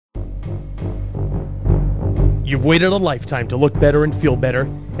You've waited a lifetime to look better and feel better,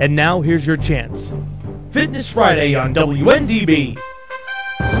 and now here's your chance. Fitness Friday on WNDB.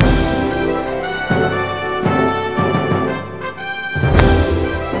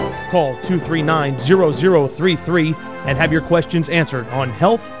 Call 239-0033 and have your questions answered on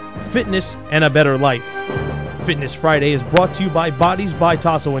health, fitness, and a better life. Fitness Friday is brought to you by Bodez by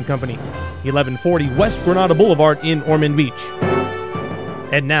Tasso & Company, 1140 West Granada Boulevard in Ormond Beach.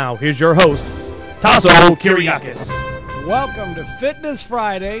 And now, here's your host, Tasso Kyriakis. Welcome to Fitness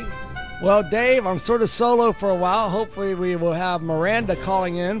Friday. Well, Dave, I'm sort of solo for a while. Hopefully we will have Miranda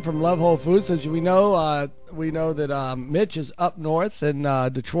calling in from Love Whole Foods. As we know that Mitch is up north in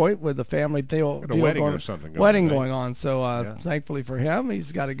Detroit with the family deal. A wedding or something. Going on. So thankfully for him,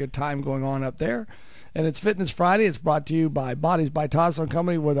 he's got a good time going on up there. And it's Fitness Friday. It's brought to you by Bodez by Tasso &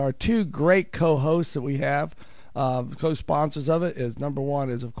 Company with our two great co-hosts that we have. Co-sponsors of it is, number one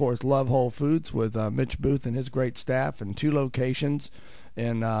is, of course, Love Whole Foods with Mitch Booth and his great staff in 2 locations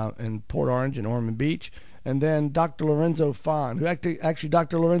in Port Orange and Ormond Beach. And then Dr. Lorenzo Fahn, who actually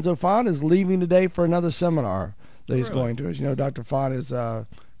Dr. Lorenzo Fahn is leaving today for another seminar that he's going to. As you know, Dr. Fahn is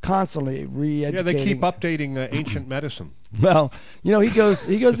constantly re-educating. Yeah, they keep updating ancient medicine. Well, you know, he goes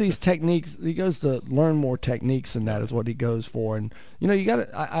these techniques. He goes to learn more techniques, and that is what he goes for. And you know, you got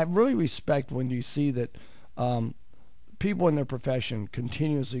to. I really respect when you see that people in their profession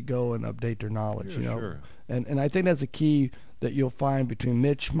continuously go and update their knowledge. You know, sure. And I think that's a key that you'll find between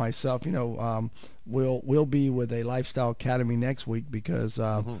Mitch, myself. You know, we'll be with a Lifestyle Academy next week because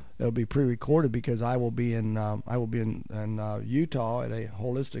it'll be pre-recorded because I will be in Utah at a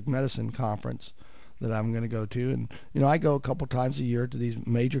holistic medicine conference that I'm going to go to. And you know, I go a couple times a year to these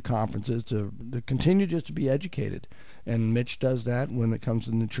major conferences to continue just to be educated. And Mitch does that when it comes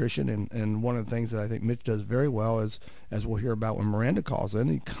to nutrition. And one of the things that I think Mitch does very well is, as we'll hear about when Miranda calls in,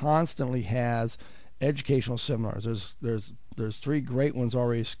 he constantly has educational seminars. There's 3 great ones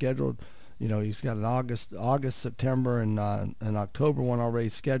already scheduled. You know, he's got an August, September, and an October one already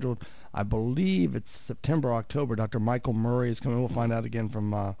scheduled. I believe it's September, October. Dr. Michael Murray is coming. We'll find out again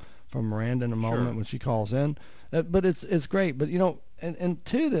from Miranda in a moment when she calls in. But it's great. But you know, and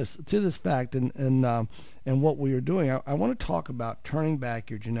to this fact and what we are doing, I want to talk about turning back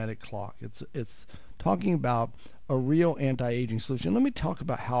your genetic clock. It's talking about a real anti-aging solution. Let me talk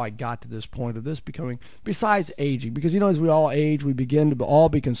about how I got to this point of this becoming, besides aging, because you know, as we all age, we begin to all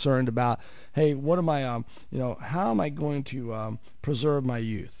be concerned about, hey, what am I, you know, how am I going to preserve my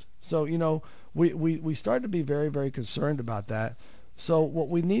youth? So you know, we start to be very, very concerned about that. So what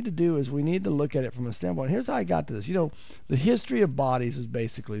we need to do is we need to look at it from a standpoint. Here's how I got to this. You know, the history of Bodez is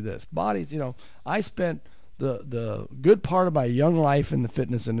basically this. Bodez, you know, I spent the good part of my young life in the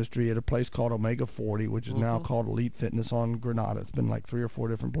fitness industry at a place called Omega 40, which is now called Elite Fitness on Granada. It's been like 3 or 4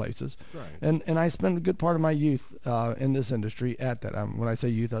 different places. Right. And I spent a good part of my youth in this industry at that. When I say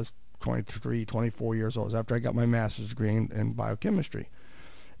youth, I was 23, 24 years old. It was after I got my master's degree in biochemistry.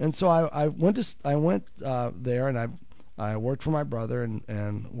 And so I went there and I worked for my brother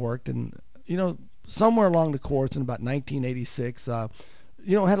and worked, and you know, somewhere along the course in about 1986,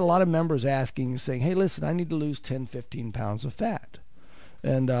 you know, had a lot of members asking, saying, hey, listen, I need to lose 10, 15 pounds of fat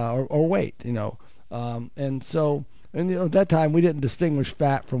and or weight, you know. And so, and you know, at that time we didn't distinguish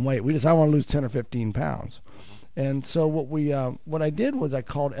fat from weight. I want to lose 10 or 15 pounds. And so what I did was I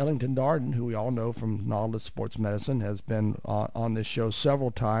called Ellington Darden, who we all know from Nautilus Sports Medicine, has been on this show several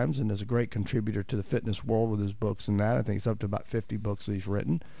times and is a great contributor to the fitness world with his books and that. I think it's up to about 50 books that he's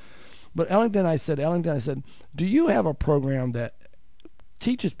written. But Ellington, I said, do you have a program that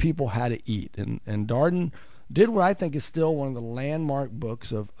teaches people how to eat? And Darden did what I think is still one of the landmark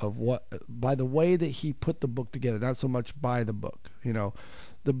books of what, by the way that he put the book together, not so much by the book, you know.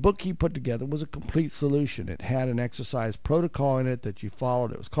 The book he put together was a complete solution. It had an exercise protocol in it that you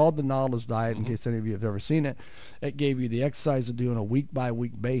followed. It was called the Nautilus Diet, in case any of you have ever seen it. It gave you the exercise to do on a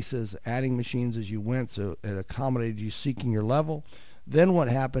week-by-week basis, adding machines as you went, so it accommodated you seeking your level. Then what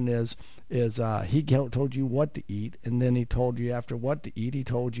happened is he told you what to eat, and then he told you after what to eat, he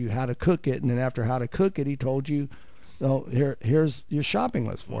told you how to cook it, and then after how to cook it, he told you, oh, here's your shopping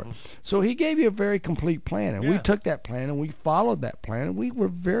list for it. So he gave you a very complete plan, and we took that plan and we followed that plan, and we were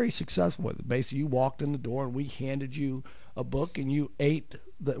very successful with it. Basically, you walked in the door and we handed you a book and you ate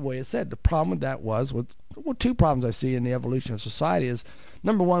the way it said. The problem with that was, well, 2 problems I see in the evolution of society is,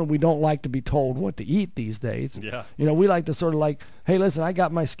 number one, we don't like to be told what to eat these days. Yeah. You know, we like to sort of like, hey, listen, I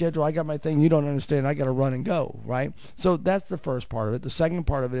got my schedule, I got my thing, you don't understand, I got to run and go, right? So that's the first part of it. The second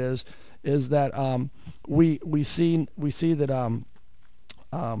part of it is that we see that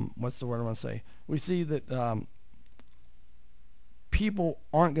what's the word I want to say? We see that people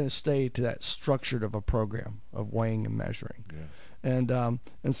aren't going to stay to that structured of a program of weighing and measuring. Yeah.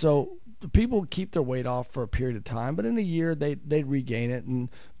 And so the people keep their weight off for a period of time, but in a year they'd regain it. And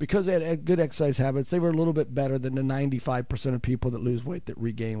because they had good exercise habits, they were a little bit better than the 95% of people that lose weight that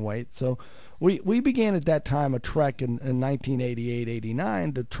regain weight. So we began at that time a trek in 1988,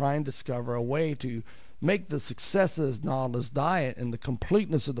 89 to try and discover a way to make the successes of Nautilus diet and the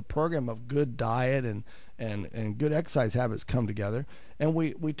completeness of the program of good diet and good exercise habits come together. And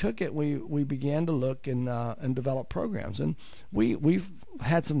we took it, we began to look and develop programs. And we've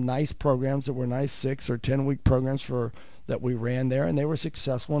had some nice programs that were nice 6 or 10 week programs that we ran there, and they were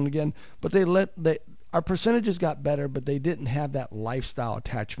successful. And again, but our percentages got better, but they didn't have that lifestyle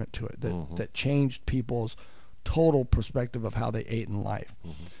attachment to it that changed people's total perspective of how they ate in life.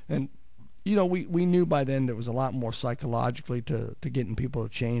 And you know, we knew by then there was a lot more psychologically to getting people to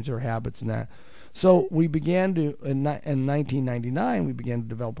change their habits and that. So we began to, in 1999, we began to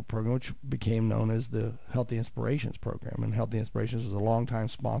develop a program which became known as the Healthy Inspirations Program. And Healthy Inspirations was a long-time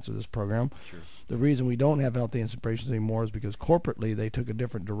sponsor of this program. Sure. The reason we don't have Healthy Inspirations anymore is because corporately they took a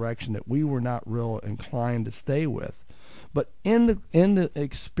different direction that we were not real inclined to stay with. But in the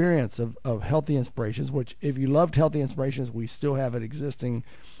experience of Healthy Inspirations, which if you loved Healthy Inspirations, we still have it existing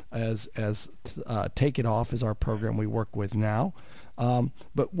as Take It Off is our program we work with now.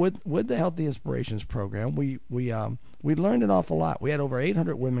 But with the Healthy Inspirations program, we learned an awful lot. We had over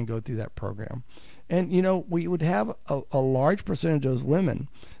 800 women go through that program. And, you know, we would have a large percentage of those women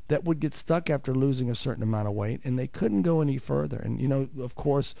that would get stuck after losing a certain amount of weight, and they couldn't go any further. And, you know, of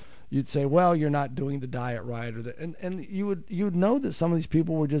course, you'd say, well, you're not doing the diet right. And you would know that some of these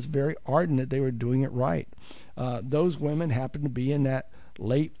people were just very ardent that they were doing it right. Those women happened to be in that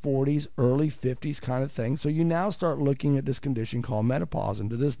late 40s, early 50s kind of thing. So you now start looking at this condition called menopause. And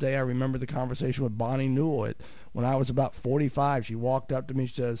to this day, I remember the conversation with Bonnie Newell. When I was about 45, she walked up to me,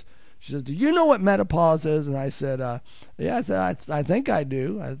 she says, do you know what menopause is? And I said, yeah, I think I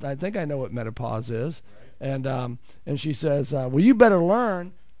do. I think I know what menopause is. Right. And she says, well, you better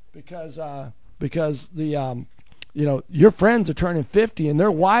learn because the you know, your friends are turning 50 and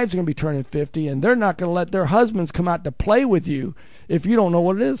their wives are going to be turning 50 and they're not going to let their husbands come out to play with you if you don't know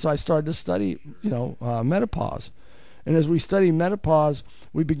what it is. So I started to study, you know, menopause. And as we studied menopause,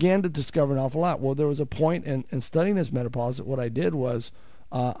 we began to discover an awful lot. Well, there was a point in studying this menopause that what I did was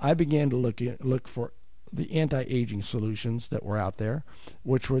I began to look for the anti-aging solutions that were out there,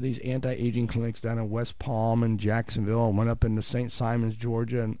 which were these anti-aging clinics down in West Palm and Jacksonville, and went up into St. Simons,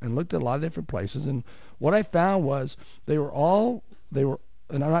 Georgia, and looked at a lot of different places. And what I found was they were,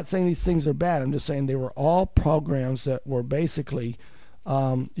 and I'm not saying these things are bad, I'm just saying they were all programs that were basically,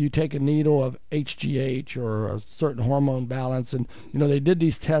 you take a needle of HGH or a certain hormone balance, and, you know, they did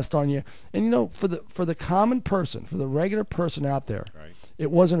these tests on you. And, you know, for the common person, for the regular person out there, right, it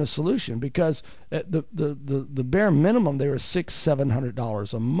wasn't a solution, because the bare minimum, they were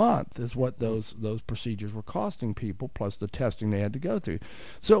 $600-700 a month is what those procedures were costing people, plus the testing they had to go through.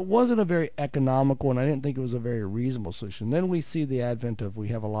 So it wasn't a very economical, and I didn't think it was a very reasonable solution. Then we see the advent of, we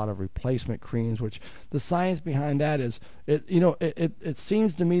have a lot of replacement creams, which the science behind that is, it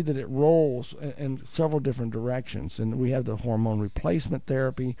seems to me that it rolls in several different directions. And we have the hormone replacement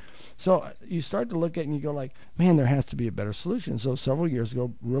therapy. So you start to look at it and you go like, man, there has to be a better solution. So several years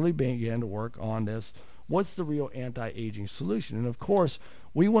ago, really began to work on this. What's the real anti-aging solution? And of course,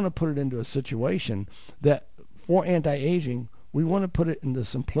 we want to put it into a situation that for anti-aging, we want to put it in the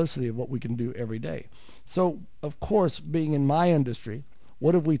simplicity of what we can do every day. So of course, being in my industry,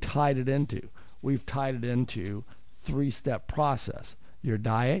 what have we tied it into? We've tied it into 3-step process: your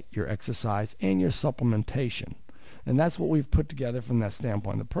diet, your exercise, and your supplementation. And that's what we've put together from that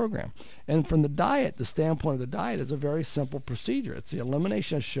standpoint of the program. And from the diet, the standpoint of the diet is a very simple procedure. It's the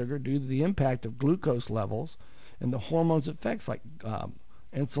elimination of sugar due to the impact of glucose levels and the hormones effects like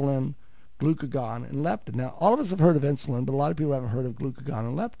insulin, glucagon, and leptin. Now, all of us have heard of insulin, but a lot of people haven't heard of glucagon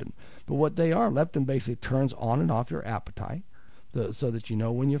and leptin. But what they are, leptin basically turns on and off your appetite so that you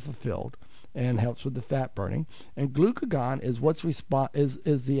know when you're fulfilled, and helps with the fat burning. And glucagon is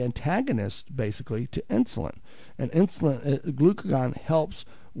is the antagonist basically to insulin. And glucagon helps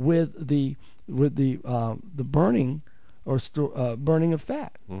with the burning or burning of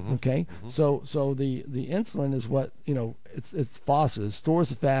fat. Mm-hmm. Okay, mm-hmm. So the insulin is what, you know, it's phosphorus, stores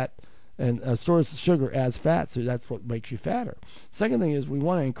the fat and stores the sugar as fat, so that's what makes you fatter. Second thing is we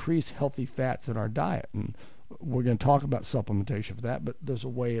want to increase healthy fats in our diet, and we're going to talk about supplementation for that, but there's a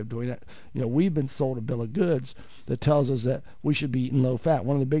way of doing that. We've been sold a bill of goods that tells us that we should be eating low fat.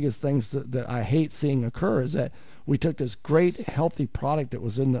 One of the biggest things that I hate seeing occur is that we took this great healthy product that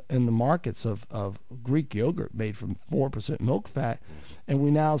was in the markets of Greek yogurt made from 4% milk fat, and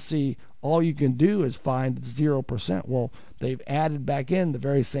we now see all you can do is find 0%. Well, they've added back in the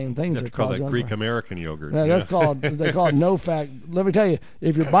very same things. That's called that Greek American yogurt. Yeah, that's called, they call it no fat. Let me tell you,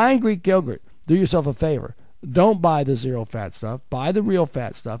 if you're buying Greek yogurt, do yourself a favor. Don't buy the zero fat stuff. Buy the real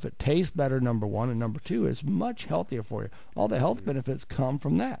fat stuff. It tastes better, number one, and number two, it's much healthier for you. All the health benefits come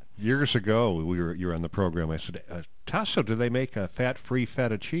from that. Years ago, you were on the program. I said, Tasso, do they make a fat-free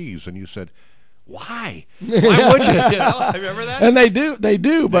feta cheese? And you said, why? Why would you? I remember that. And they do,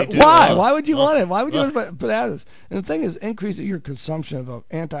 but They do. why? Why would you want it? Why would you want to put out this? And the thing is, increasing your consumption of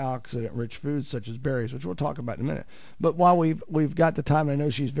antioxidant-rich foods such as berries, which we'll talk about in a minute. But while we've got the time, I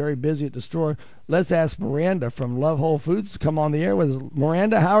know she's very busy at the store. Let's ask Miranda from Love Whole Foods to come on the air with us.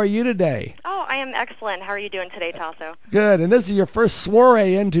 Miranda, how are you today? Oh, I am excellent. How are you doing today, Tasso? Good. And this is your first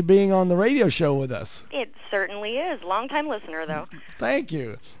soiree into being on the radio show with us. It certainly is. Long-time listener, though. Thank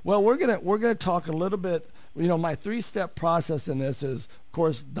you. Well, we're gonna talk a little bit. My three-step process in this is, of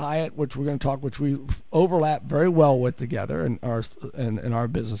course, diet, which we're going to talk, which we overlap very well with together in our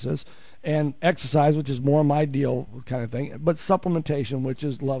businesses, and exercise, which is more my deal kind of thing, but supplementation, which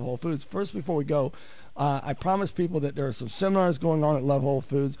is Love Whole Foods. First, before we go, I promised people that there are some seminars going on at Love Whole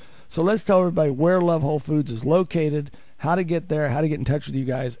Foods. So let's tell everybody where Love Whole Foods is located, how to get there, how to get in touch with you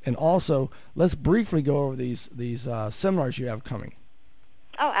guys, and also let's briefly go over these seminars you have coming.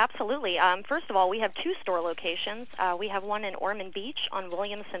 Oh, absolutely. First of all, we have two store locations. We have one in Ormond Beach on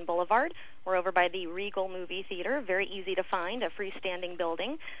Williamson Boulevard. We're over by the Regal Movie Theater. Very easy to find, a freestanding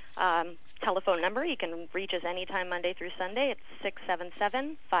building. Telephone number, you can reach us anytime Monday through Sunday. It's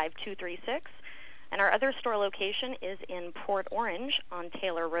 677-5236. And our other store location is in Port Orange on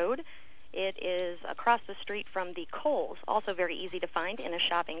Taylor Road. It is across the street from the Kohl's, also very easy to find in a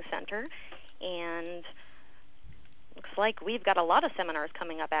shopping center. And looks like we've got a lot of seminars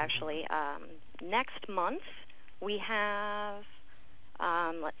coming up, actually. Next month, we have,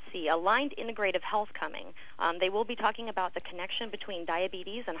 Aligned Integrative Health coming. They will be talking about the connection between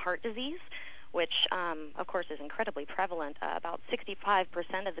diabetes and heart disease, which, of course, is incredibly prevalent. About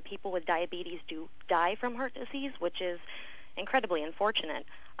 65% of the people with diabetes do die from heart disease, which is incredibly unfortunate.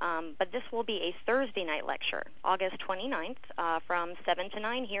 But this will be a Thursday night lecture, August 29th, from 7 to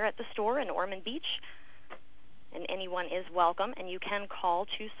 9 here at the store in Ormond Beach. And anyone is welcome, and you can call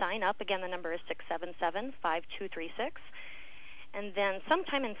to sign up. Again, the number is 677-5236. And then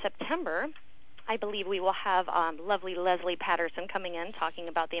sometime in September, I believe we will have lovely Leslie Patterson coming in talking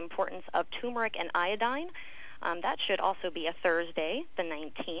about the importance of turmeric and iodine. That should also be a Thursday, the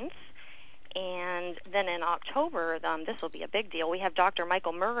 19th. And then in October, this will be a big deal. We have Dr.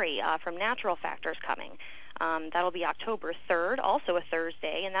 Michael Murray from Natural Factors coming. That'll be October 3rd, also a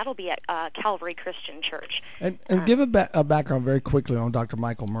Thursday, and that'll be at Calvary Christian Church. And give a background very quickly on Dr.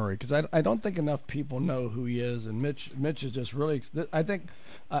 Michael Murray, because I don't think enough people know who he is. And Mitch is just really, I think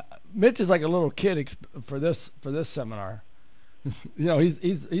Mitch is like a little kid for this seminar.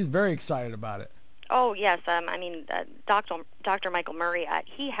 He's very excited about it. Oh, yes. Dr. Michael Murray,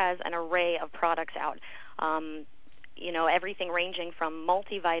 he has an array of products out. Everything ranging from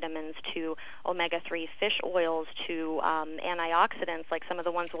multivitamins to omega-3 fish oils to antioxidants, like some of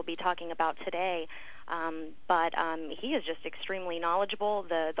the ones we'll be talking about today. But he is just extremely knowledgeable.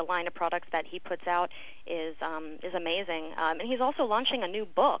 The line of products that he puts out is amazing. And he's also launching a new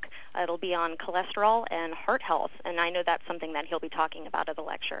book. It'll be on cholesterol and heart health, and I know that's something that he'll be talking about at the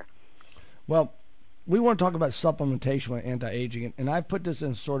lecture. Well, we want to talk about supplementation with anti-aging, and I put this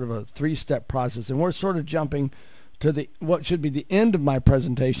in sort of a three-step process, and we're sort of jumping to what should be the end of my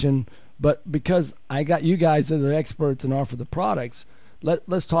presentation, but because I got you guys that are experts and offer the products,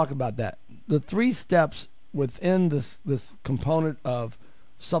 let's talk about that. The three steps within this component of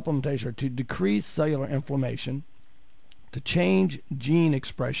supplementation are to decrease cellular inflammation, to change gene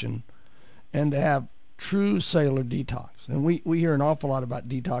expression, and to have true cellular detox. And we hear an awful lot about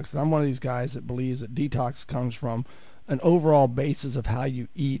detox, and I'm one of these guys that believes that detox comes from an overall basis of how you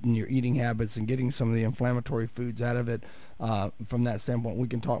eat and your eating habits and getting some of the inflammatory foods out of it. From that standpoint, we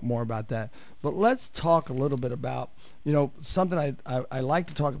can talk more about that. But let's talk a little bit about, something I like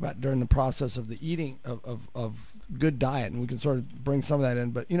to talk about during the process of the eating of good diet, and we can sort of bring some of that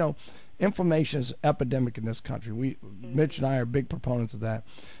in. But, inflammation is epidemic in this country. Mitch and I are big proponents of that.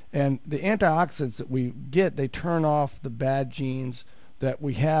 And the antioxidants that we get, they turn off the bad genes that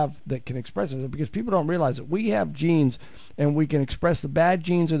we have that can express it, because people don't realize that we have genes and we can express the bad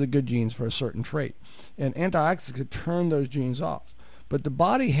genes or the good genes for a certain trait. And antioxidants could turn those genes off. But the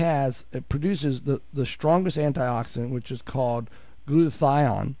body it produces the strongest antioxidant, which is called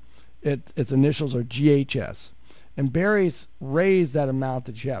glutathione. Its initials are GHS. And berries raise that amount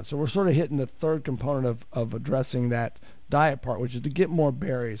that you have. So we're sort of hitting the third component of addressing that diet part, which is to get more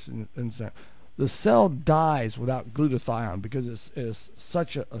berries. And the cell dies without glutathione because it's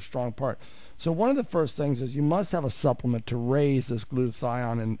such a strong part. So one of the first things is you must have a supplement to raise this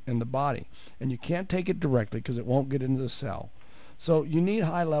glutathione in the body. And you can't take it directly because it won't get into the cell. So you need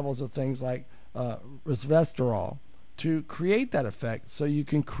high levels of things like resveratrol to create that effect, so you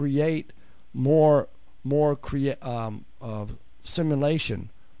can create more simulation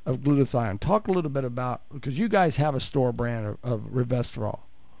of glutathione. Talk a little bit about, because you guys have a store brand of resveratrol.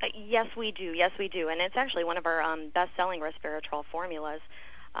 Yes, we do. Yes, we do. And it's actually one of our best-selling resveratrol formulas.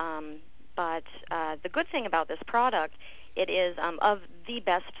 But the good thing about this product, it is of the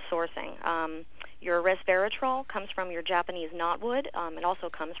best sourcing. Your resveratrol comes from your Japanese knotwood. It also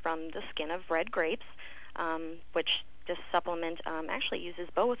comes from the skin of red grapes, which this supplement actually uses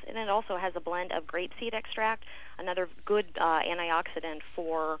both, and it also has a blend of grapeseed extract, another good antioxidant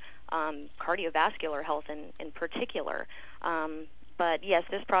for cardiovascular health in particular. But yes,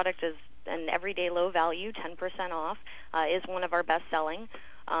 this product is an everyday low value, 10% off, is one of our best-selling,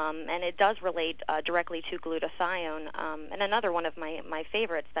 and it does relate directly to glutathione. And another one of my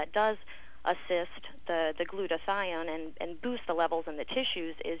favorites that does assist the glutathione and boost the levels in the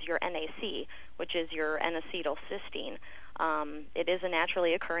tissues is your NAC, which is your N-acetylcysteine. It is a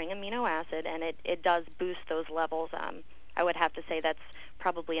naturally occurring amino acid, and it does boost those levels. I would have to say that's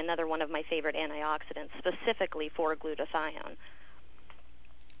probably another one of my favorite antioxidants, specifically for glutathione.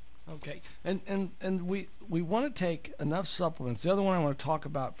 Okay, and we want to take enough supplements. The other one I want to talk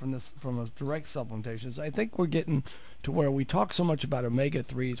about from a direct supplementation is I think we're getting to where we talk so much about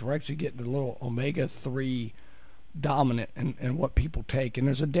omega-3s, we're actually getting a little omega-3 dominant in what people take, and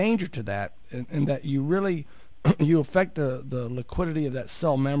there's a danger to that, in that you really you affect the liquidity of that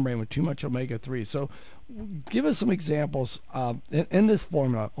cell membrane with too much omega-3. So give us some examples in this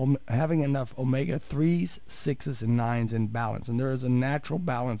formula, having enough omega-3s, 6s, and 9s in balance. And there is a natural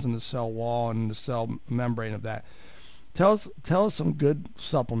balance in the cell wall and the cell membrane of that. Tell us some good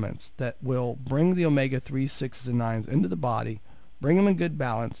supplements that will bring the omega-3s, 6s, and 9s into the body, bring them in good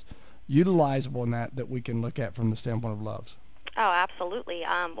balance, utilizable in that we can look at from the standpoint of loves. Oh, absolutely.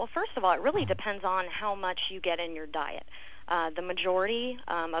 Well, first of all, it really depends on how much you get in your diet. The majority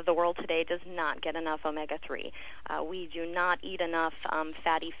of the world today does not get enough omega-3. We do not eat enough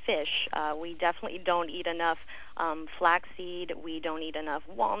fatty fish. We definitely don't eat enough flaxseed. We don't eat enough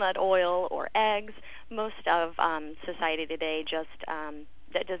walnut oil or eggs. Most of society today just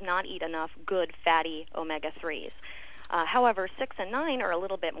that does not eat enough good fatty omega-3s. However, 6 and 9 are a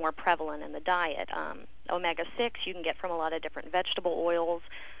little bit more prevalent in the diet. Omega-6 you can get from a lot of different vegetable oils,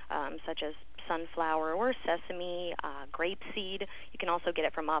 such as sunflower or sesame, grapeseed. You can also get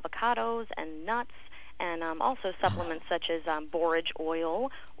it from avocados and nuts, and also supplements such as borage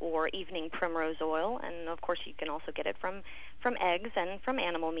oil or evening primrose oil. And, of course, you can also get it from eggs and from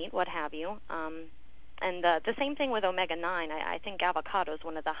animal meat, what have you. And the same thing with omega-9. I think avocado is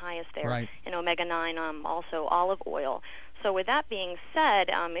one of the highest there. Right. In omega-9, also olive oil. So with that being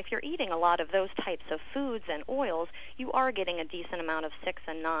said, if you're eating a lot of those types of foods and oils, you are getting a decent amount of 6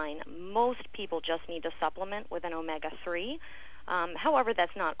 and 9. Most people just need to supplement with an omega-3. However,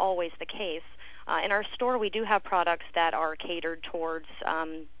 that's not always the case. In our store, we do have products that are catered towards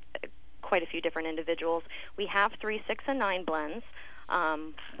quite a few different individuals. We have 3, 6, and 9 blends.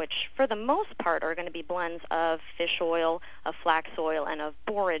 Which for the most part are going to be blends of fish oil, of flax oil, and of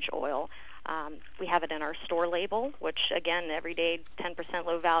borage oil. We have it in our store label, which, again, every day 10%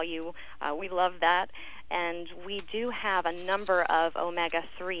 low value. We love that. And we do have a number of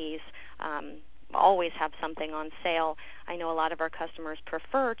omega-3s, always have something on sale. I know a lot of our customers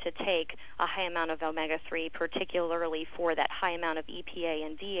prefer to take a high amount of omega-3, particularly for that high amount of EPA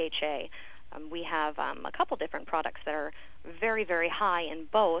and DHA. We have a couple different products that are very, very high in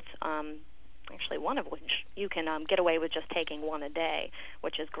both, actually one of which you can get away with just taking one a day,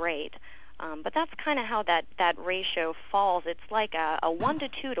 which is great. But that's kind of how that ratio falls. It's like a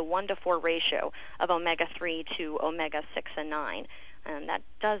 1-to-2 to 1-to-4 ratio of omega-3 to omega-6 and 9, and that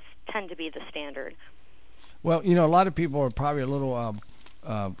does tend to be the standard. Well, a lot of people are probably a little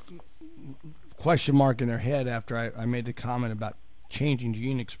question mark in their head after I made the comment about changing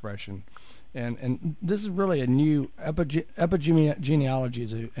gene expression. And this is really a new epidemiology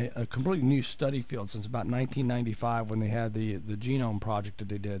is a completely new study field since about 1995 when they had the genome project that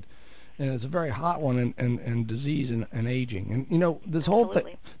they did, and it's a very hot one in disease and aging. And you know, this whole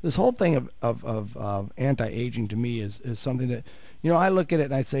thing of anti-aging to me is something that, you know, I look at it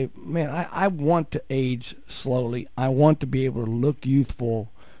and I say, man, I want to age slowly. I want to be able to look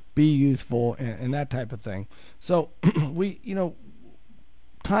youthful, be youthful, and that type of thing. So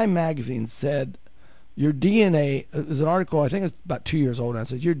Time magazine said your DNA is an article, I think it's about 2 years old, and it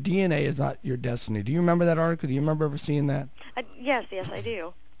says your DNA is not your destiny. Do you remember that article? Do you remember ever seeing that? Yes, I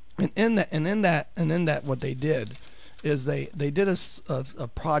do. And in that what they did is they did a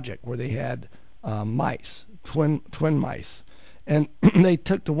project where they had mice, twin mice, and they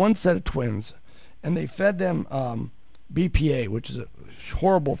took the one set of twins and they fed them BPA, which is a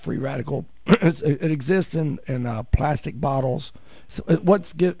horrible free radical. It exists in plastic bottles. So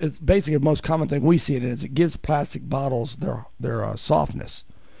it's basically the most common thing we see it in is it gives plastic bottles their softness.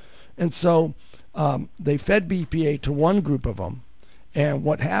 And so they fed BPA to one group of them, and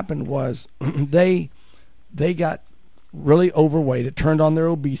what happened was they got really overweight. It turned on their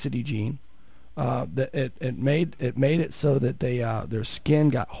obesity gene. It made it so that their skin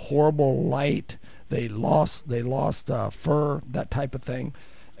got horrible light. They lost fur, that type of thing,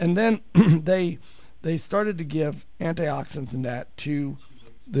 and then they started to give antioxidants in that to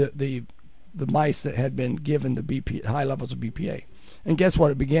the mice that had been given the high levels of BPA, and guess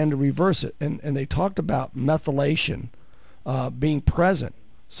what? It began to reverse it, and they talked about methylation being present,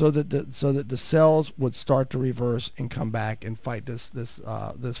 so that the cells would start to reverse and come back and fight this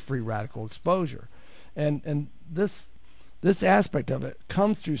free radical exposure, and this aspect of it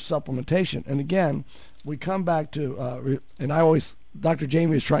comes through supplementation. And again, we come back to, and Dr.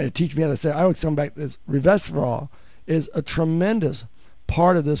 Jamie is trying to teach me how to say, I always come back to this, resveratrol is a tremendous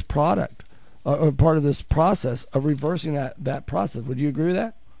part of this product, or part of this process of reversing that process. Would you agree with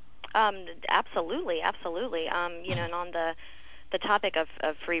that? Absolutely. And on the topic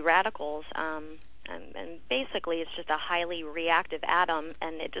of free radicals, and basically it's just a highly reactive atom,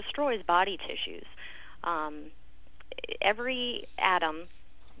 and it destroys body tissues. Every atom,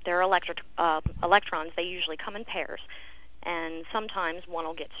 their electrons, they usually come in pairs, and sometimes one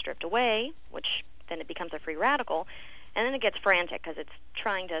will get stripped away, which then it becomes a free radical, and then it gets frantic because it's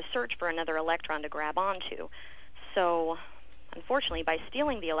trying to search for another electron to grab onto. So unfortunately, by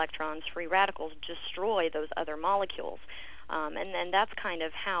stealing the electrons, free radicals destroy those other molecules. And that's kind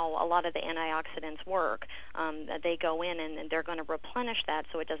of how a lot of the antioxidants work. They go in and they're going to replenish that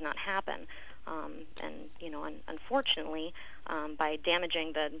so it does not happen. Unfortunately, by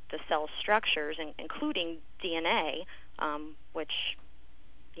damaging the cell structures, including DNA, which,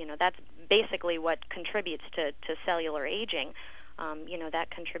 that's basically what contributes to cellular aging, that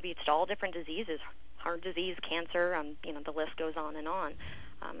contributes to all different diseases, heart disease, cancer, the list goes on. And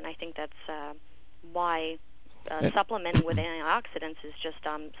I think that's why supplementing with antioxidants is just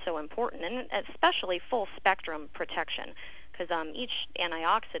so important, and especially full spectrum protection, because each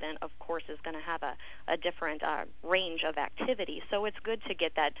antioxidant, of course, is going to have a different range of activity. So it's good to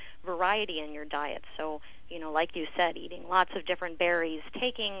get that variety in your diet. So, like you said, eating lots of different berries,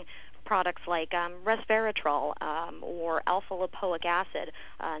 taking products like resveratrol or alpha-lipoic acid,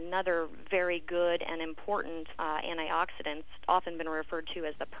 another very good and important antioxidant, often been referred to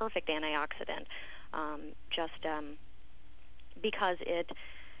as the perfect antioxidant, because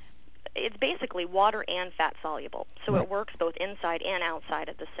it's basically water and fat soluble, so it works both inside and outside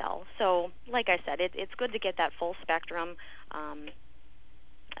of the cell. So, like I said, it's good to get that full spectrum, and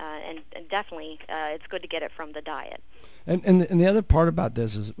definitely it's good to get it from the diet. And the other part about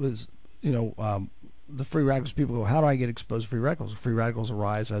this is the free radicals. People go, how do I get exposed to free radicals? Free radicals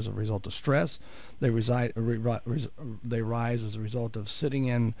arise as a result of stress. They rise as a result of sitting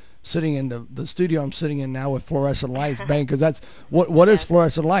in the studio I'm sitting in now with fluorescent lights, bang, because that's what is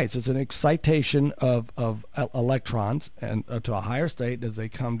fluorescent lights. It's an excitation of electrons, and to a higher state. As they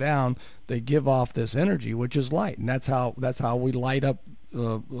come down, they give off this energy, which is light, and that's how we light up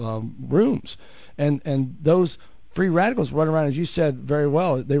rooms. And those free radicals run around, as you said very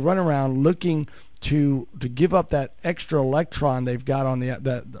well. They run around looking to give up that extra electron they've got on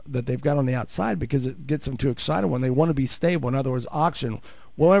that they've got on the outside, because it gets them too excited when they want to be stable. In other words, oxygen.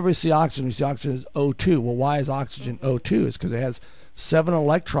 Whenever we see oxygen as O2. Well, why is oxygen O2? It's because it has 7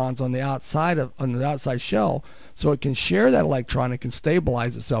 electrons on the outside shell, so it can share that electron. It can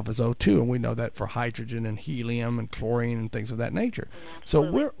stabilize itself as O2, and we know that for hydrogen and helium and chlorine and things of that nature.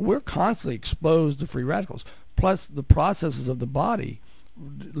 So we're constantly exposed to free radicals. Plus, the processes of the body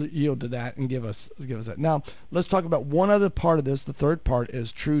yield to that and give us that. Now let's talk about one other part of this. The third part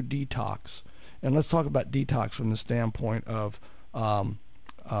is true detox, and let's talk about detox from the standpoint of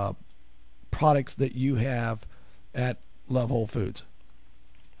products that you have at Love Whole Foods.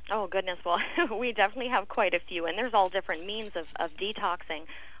 Oh, goodness. Well, we definitely have quite a few, and there's all different means of detoxing.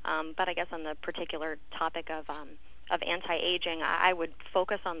 But I guess on the particular topic of anti-aging, I would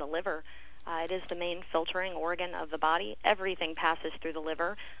focus on the liver. It is the main filtering organ of the body. Everything passes through the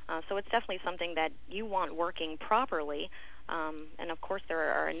liver, so it's definitely something that you want working properly. And, of course, there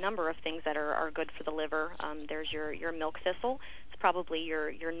are a number of things that are good for the liver. There's your milk thistle. It's probably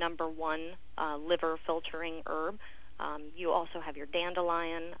your number one liver filtering herb. You also have your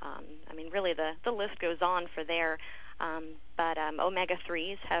dandelion. I mean, really, the list goes on for there. But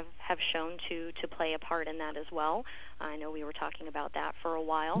omega-3s have shown to play a part in that as well. I know we were talking about that for a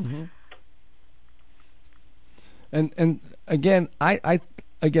while. Mm-hmm. And again, I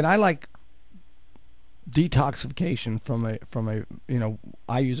like detoxification from a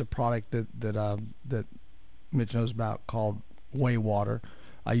I use a product that Mitch knows about called whey water.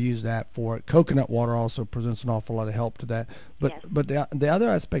 I use that for it. Coconut water also presents an awful lot of help to that. But Yes. but the other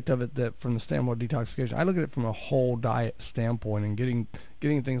aspect of it, that from the standpoint of detoxification, I look at it from a whole diet standpoint, and getting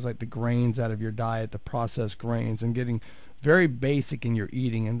things like the grains out of your diet, the processed grains, and getting very basic in your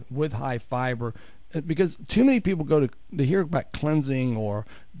eating and with high fiber. Because too many people they hear about cleansing or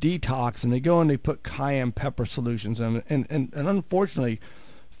detox, and they go and they put cayenne pepper solutions in, and unfortunately,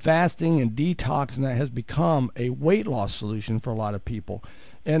 fasting and detox and that has become a weight loss solution for a lot of people.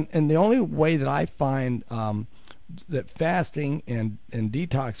 And the only way that I find that fasting and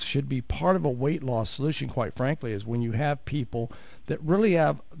detox should be part of a weight loss solution, quite frankly, is when you have people that really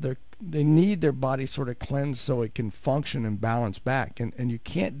have they need their body sort of cleansed so it can function and balance back, and you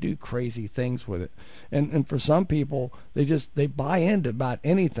can't do crazy things with it. And for some people, they buy into about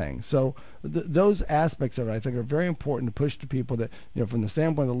anything. So those aspects of it, I think, are very important to push to people that, from the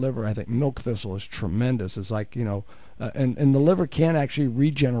standpoint of the liver, I think milk thistle is tremendous. It's like, and the liver can actually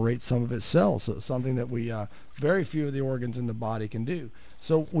regenerate some of its cells. So it's something that very few of the organs in the body can do.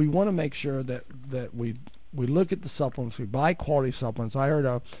 So we want to make sure that we look at the supplements. We buy quality supplements. I heard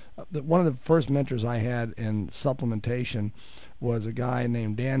that one of the first mentors I had in supplementation was a guy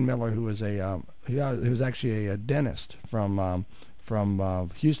named Dan Miller, who was he was actually a dentist from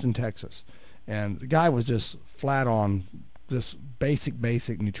Houston, Texas, and the guy was just flat on this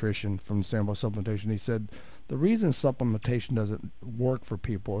basic nutrition from the standpoint of supplementation. He said the reason supplementation doesn't work for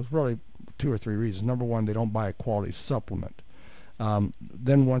people is really 2 or 3 reasons. Number one, they don't buy a quality supplement.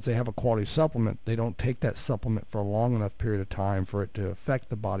 Then once they have a quality supplement, they don't take that supplement for a long enough period of time for it to affect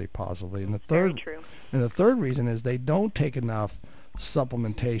the body positively. And Very true. And the third reason is they don't take enough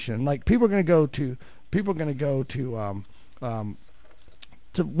supplementation. Like people are going to go to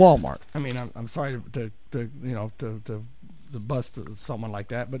Walmart. I mean, I'm sorry to bust someone like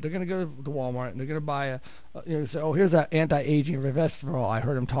that, but they're going to go to Walmart and they're going to buy say, oh, here's that anti-aging resveratrol I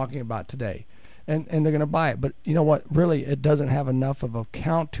heard him talking about today. And they're going to buy it. But you know what? Really, it doesn't have enough of a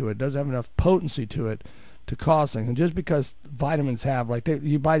count to it. It doesn't have enough potency to it to cause things. And just because vitamins have,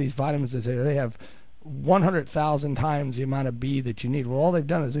 you buy these vitamins that say they have 100,000 times the amount of B that you need. Well, all they've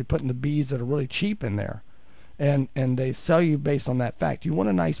done is they put in the Bs that are really cheap in there. And they sell you based on that fact. You want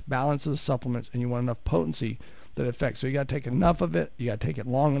a nice balance of the supplements, and you want enough potency that affects. So you got to take enough of it. You got to take it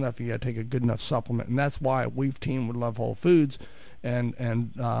long enough. You got to take a good enough supplement. And that's why we've teamed with Love Whole Foods.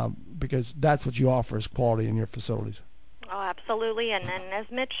 And because that's what you offer as quality in your facilities. Oh, absolutely. And as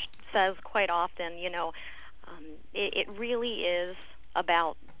Mitch says quite often, it really is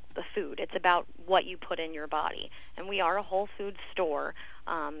about the food. It's about what you put in your body. And we are a whole food store.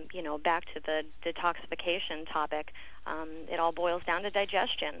 Back to the detoxification topic, it all boils down to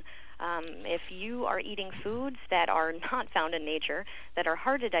digestion. If you are eating foods that are not found in nature, that are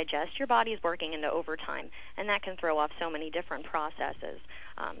hard to digest, your body is working into overtime, and that can throw off so many different processes.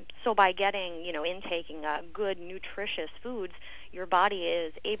 So by intaking good, nutritious foods, your body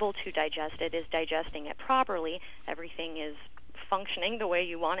is able to digest it, is digesting it properly. Everything is functioning the way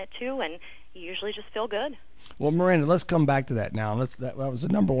you want it to, and you usually just feel good. Well, Miranda, let's come back to that now. That was the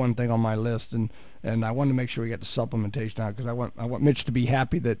number one thing on my list, and I wanted to make sure we got the supplementation out because I want Mitch to be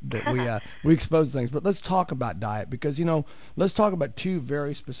happy that we expose things. But let's talk about diet because let's talk about 2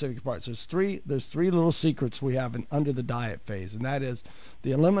 very specific parts. There's three little secrets we have under the diet phase, and that is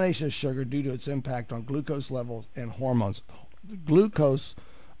the elimination of sugar due to its impact on glucose levels and hormones. Glucose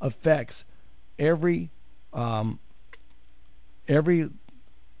affects every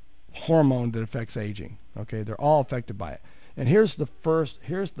hormone that affects aging. Okay, they're all affected by it. And here's the first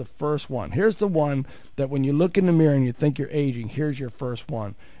one. Here's the one that when you look in the mirror and you think you're aging, here's your first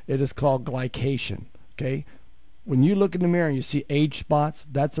one. It is called glycation. Okay? When you look in the mirror and you see age spots,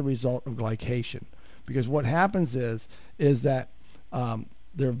 that's a result of glycation. Because what happens is that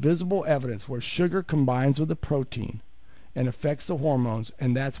there's visible evidence where sugar combines with the protein and affects the hormones,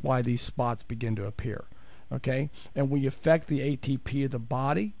 and that's why these spots begin to appear. Okay? And we affect the ATP of the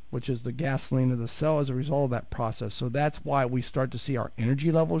body, which is the gasoline of the cell, as a result of that process. So that's why we start to see our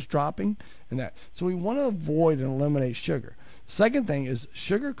energy levels dropping and that. So we want to avoid and eliminate sugar. Second thing is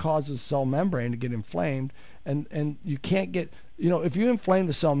sugar causes cell membrane to get inflamed, and you can't get, if you inflame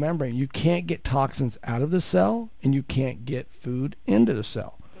the cell membrane, you can't get toxins out of the cell, and you can't get food into the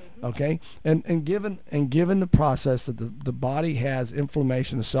cell. Okay, and given the process that the body has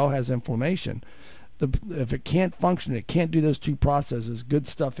inflammation, the cell has inflammation. If it can't function, it can't do those two processes, good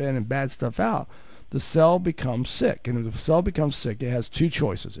stuff in and bad stuff out, the cell becomes sick. And if the cell becomes sick, it has two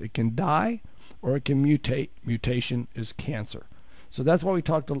choices. It can die or it can mutate. Mutation is cancer. So that's why we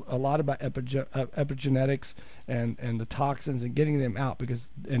talked a lot about epigenetics and the toxins and getting them out,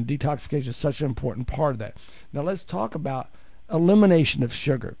 and detoxification is such an important part of that. Now let's talk about elimination of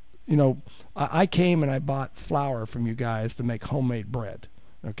sugar. I came and I bought flour from you guys to make homemade bread.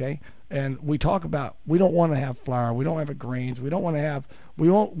 Okay, and we talk about we don't want to have flour, we don't have grains, we don't want to have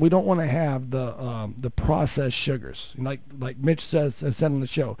the processed sugars. Like Mitch said on the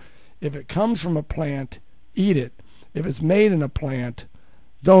show, if it comes from a plant, eat it. If it's made in a plant,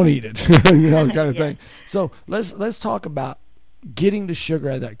 don't eat it. Kind of thing. So let's talk about getting the sugar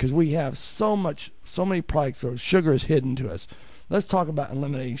out of that, because we have so many products, so sugar is hidden to us. Let's talk about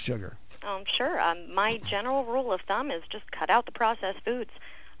eliminating sugar. Sure. My general rule of thumb is just cut out the processed foods.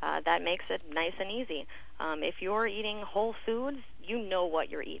 That makes it nice and easy. If you're eating whole foods, you know what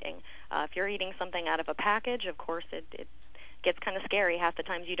you're eating. If you're eating something out of a package, of course, it gets kind of scary. Half the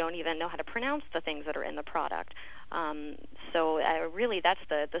times you don't even know how to pronounce the things that are in the product. So really, that's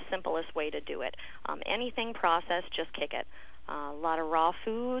the simplest way to do it. Anything processed, just kick it. A lot of raw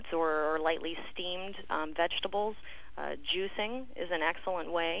foods or lightly steamed vegetables. Juicing is an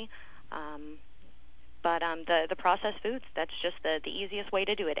excellent way. But the processed foods, that's just the easiest way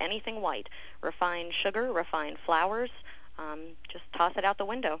to do it. Anything white, refined sugar, refined flours, just toss it out the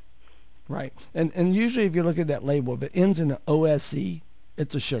window. Right. And usually if you look at that label, if it ends in an OSE,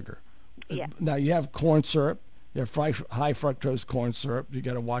 it's a sugar. Yeah. Now you have corn syrup, you have high fructose corn syrup. You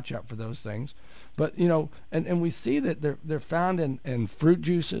got to watch out for those things. But and we see that they're found in fruit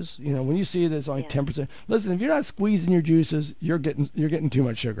juices. When you see this only 10%. Listen, if you're not squeezing your juices, you're getting too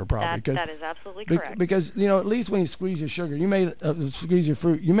much sugar probably. That is absolutely correct. Because at least when you squeeze your sugar, you may squeeze your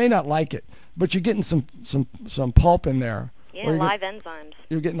fruit. You may not like it, but you're getting some pulp in there. Yeah, live enzymes.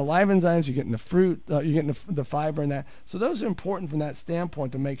 You're getting the live enzymes, you're getting the fruit, you're getting the fiber in that. So those are important from that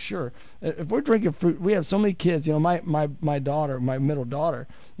standpoint to make sure. If we're drinking fruit, we have so many kids. My daughter, my middle daughter,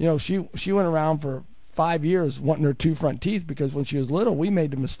 she went around for 5 years wanting her 2 front teeth, because when she was little, we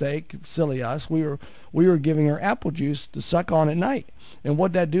made the mistake, silly us, we were giving her apple juice to suck on at night. And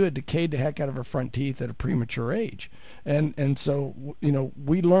what'd that do? It decayed the heck out of her front teeth at a premature age. And so,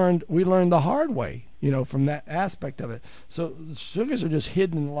 we learned the hard way, from that aspect of it. So sugars are just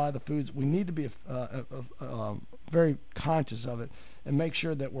hidden in a lot of the foods. We need to be very conscious of it and make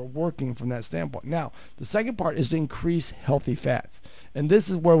sure that we're working from that standpoint. Now, the second part is to increase healthy fats. And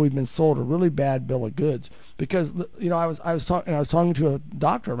this is where we've been sold a really bad bill of goods, because I was talking to a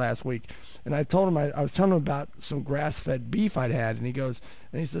doctor last week, and I told him I was telling him about some grass-fed beef I'd had, and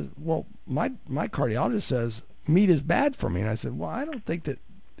he says, well, my cardiologist says meat is bad for me. And I said, well, I don't think that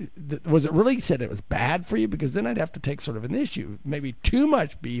was it really said it was bad for you, because then I'd have to take sort of an issue. Maybe too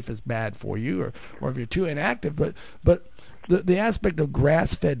much beef is bad for you, or if you're too inactive. But the aspect of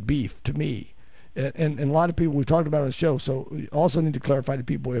grass-fed beef, to me, and a lot of people we talked about on the show, so we also need to clarify to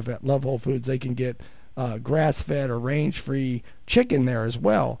people, if at Love Whole Foods they can get grass-fed or range-free chicken there as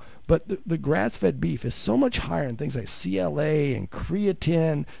well. But the grass-fed beef is so much higher in things like CLA and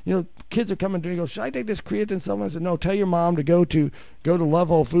creatine. Kids are coming to me and go, should I take this creatine supplement? I said, no, tell your mom to go to Love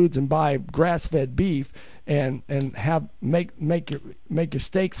Whole Foods and buy grass-fed beef and make your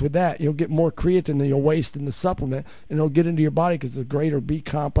steaks with that. You'll get more creatine than you'll waste in the supplement, and it'll get into your body, because the greater B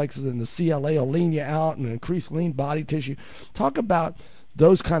complexes and the CLA will lean you out and increase lean body tissue. Talk about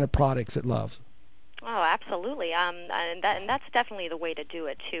those kind of products at Love's. Oh, absolutely. And that's definitely the way to do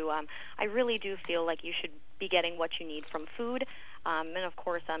it, too. I really do feel like you should be getting what you need from food. And, of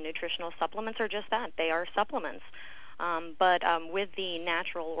course, nutritional supplements are just that. They are supplements. But with the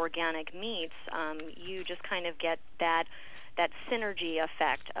natural organic meats, you just kind of get that synergy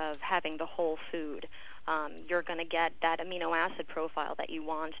effect of having the whole food. you're going to get that amino acid profile that you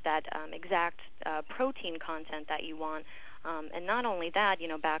want, that exact protein content that you want. And not only that,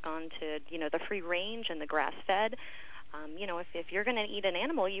 back on to, the free range and the grass-fed. If you're going to eat an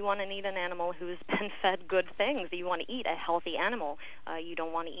animal, you want to eat an animal who's been fed good things. You want to eat a healthy animal. You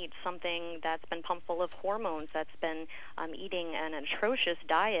don't want to eat something that's been pumped full of hormones, that's been eating an atrocious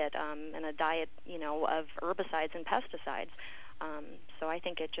diet, and a diet, of herbicides and pesticides. So I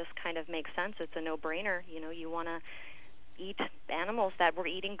think it just kind of makes sense. It's a no-brainer. You want to eat animals that were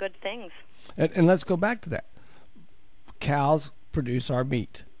eating good things. And let's go back to that. Cows produce our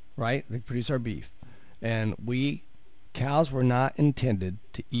meat, right? They produce our beef. And cows were not intended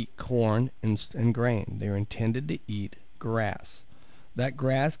to eat corn and grain. They were intended to eat grass. That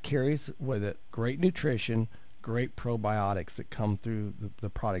grass carries with it great nutrition, great probiotics that come through the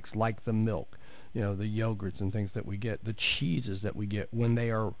products, like the milk, the yogurts and things that we get, the cheeses that we get when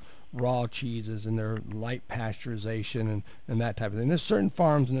they are raw cheeses and they're light pasteurization and that type of thing. There's certain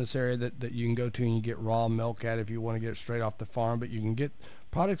farms in this area that you can go to and you get raw milk at if you want to get it straight off the farm, but you can get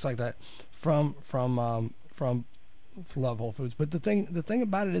products like that from Love Whole Foods. But the thing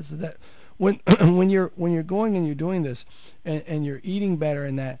about it is that when you're going and you're doing this and you're eating better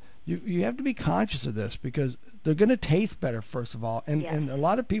and that, you have to be conscious of this, because they're going to taste better, first of all. And, yes. and a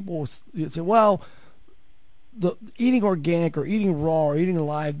lot of people will say, well, the eating organic or eating raw or eating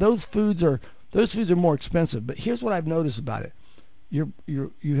live, those foods are more expensive. But here's what I've noticed about it. You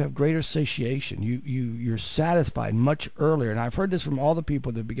have greater satiation. You're satisfied much earlier. And I've heard this from all the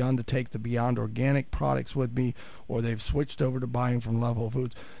people that have begun to take the Beyond Organic products with me, or they've switched over to buying from Love Whole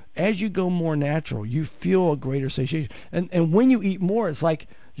Foods. As you go more natural, you feel a greater satiation. And when you eat more, it's like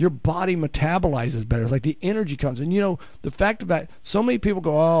your body metabolizes better. It's like the energy comes. And the fact that so many people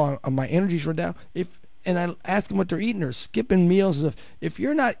go, oh, my energy's run down. And I ask them what they're eating, or skipping meals. If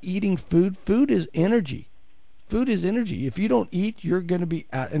you're not eating food is energy. Food is energy. If you don't eat, you're going to be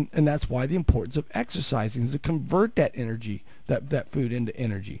and that's why the importance of exercising is to convert that energy, that food, into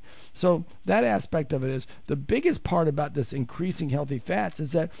energy. So that aspect of it is the biggest part about this increasing healthy fats,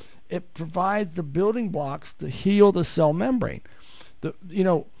 is that it provides the building blocks to heal the cell membrane.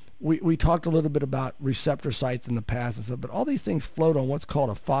 We talked a little bit about receptor sites in the past and stuff, but all these things float on what's called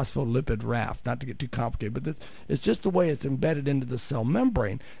a phospholipid raft. Not to get too complicated, but it's just the way it's embedded into the cell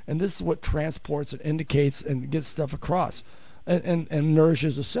membrane, and this is what transports and indicates and gets stuff across, and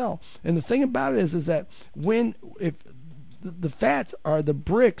nourishes the cell. And the thing about it is that if the fats are the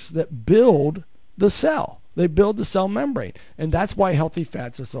bricks that build the cell. They build the cell membrane, and that's why healthy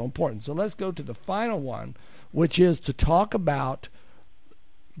fats are so important. So let's go to the final one, which is to talk about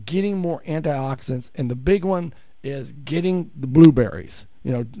getting more antioxidants, and the big one is getting the blueberries.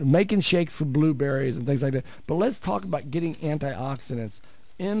 Making shakes with blueberries and things like that. But let's talk about getting antioxidants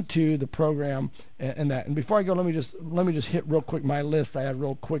into the program and that. And before I go, let me just hit real quick my list. I had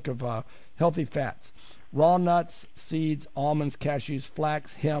real quick of healthy fats: raw nuts, seeds, almonds, cashews,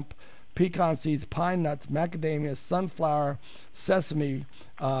 flax, hemp, pecan seeds, pine nuts, macadamia, sunflower, sesame,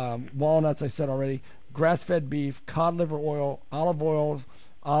 walnuts, I said already, grass-fed beef, cod liver oil,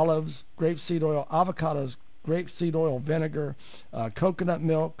 olives, grapeseed oil, avocados, grapeseed oil vinegar, coconut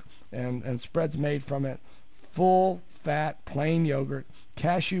milk, and spreads made from it, full fat plain yogurt,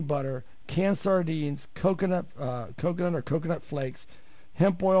 cashew butter, canned sardines, coconut or coconut flakes,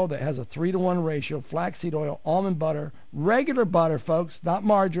 hemp oil that has a 3-to-1 ratio, flaxseed oil, almond butter, regular butter, folks, not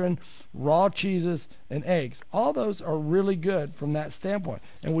margarine, raw cheeses, and eggs. All those are really good from that standpoint,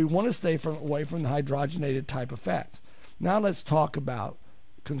 and we want to stay away from the hydrogenated type of fats. Now let's talk about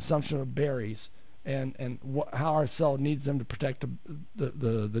consumption of berries and how our cell needs them to protect the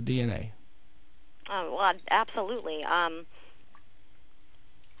DNA. Well, absolutely.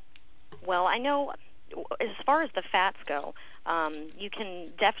 Well, I know as far as the fats go, you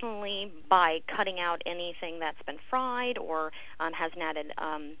can definitely, by cutting out anything that's been fried or has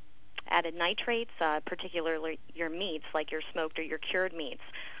an added nitrates, particularly your meats, like your smoked or your cured meats.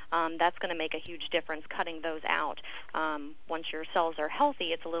 That's going to make a huge difference, cutting those out. Once your cells are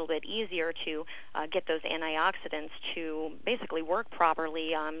healthy, it's a little bit easier to get those antioxidants to basically work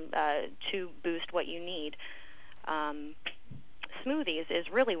properly to boost what you need. Smoothies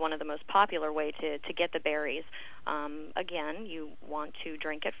is really one of the most popular way to get the berries. Again, you want to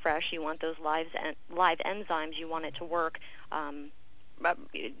drink it fresh. You want those live enzymes. You want it to work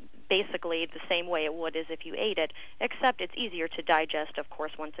basically the same way it would as if you ate it, except it's easier to digest, of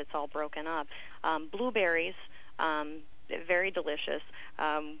course, once it's all broken up. Blueberries, very delicious.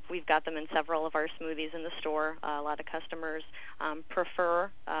 We've got them in several of our smoothies in the store. A lot of customers prefer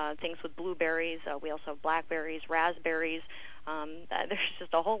things with blueberries. We also have blackberries, raspberries. There's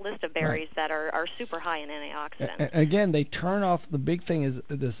just a whole list of berries that are super high in antioxidants. Again, they turn off, the big thing is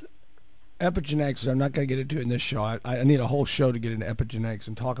this epigenetics. I'm not going to get into it in this show. I need a whole show to get into epigenetics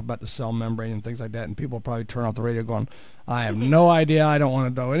and talk about the cell membrane and things like that, and people will probably turn off the radio going, I have no idea. I don't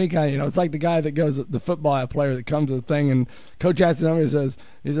want to know any kind of, it's like the guy that goes, the football player that comes to the thing and Coach asks him, he says,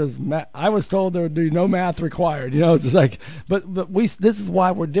 I was told there would be no math required. It's just like, but this is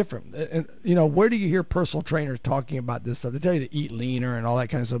why we're different. And, where do you hear personal trainers talking about this stuff? They tell you to eat leaner and all that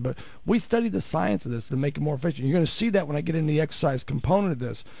kind of stuff, but we study the science of this to make it more efficient. You're going to see that when I get into the exercise component of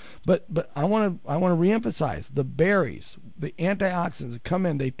this. But I want to reemphasize the berries, the antioxidants that come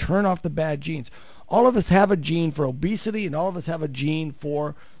in, they turn off the bad genes. All of us have a gene for obesity, and all of us have a gene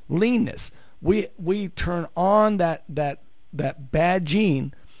for leanness. We turn on that bad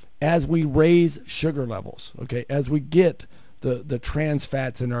gene as we raise sugar levels, okay, as we get the trans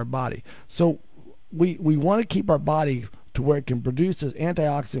fats in our body. So we want to keep our body to where it can produce this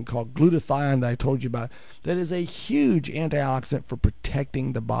antioxidant called glutathione that I told you about. That is a huge antioxidant for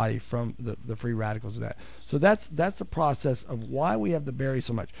protecting the body from the free radicals of that. So that's the process of why we have the berries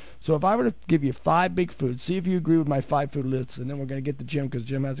so much. So if I were to give you 5 big foods, see if you agree with my 5 food lists, and then we're going to get to Jim because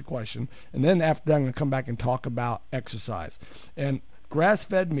Jim has a question. And then after that, I'm going to come back and talk about exercise. And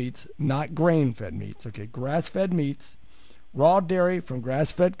grass-fed meats, not grain-fed meats, okay? Grass-fed meats, raw dairy from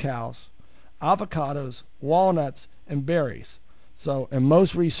grass-fed cows, avocados, walnuts, and berries. So, and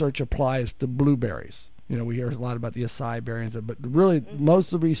most research applies to blueberries. We hear a lot about the acai berries, but really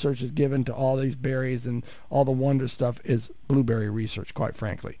most of the research is given to all these berries, and all the wonder stuff is blueberry research, quite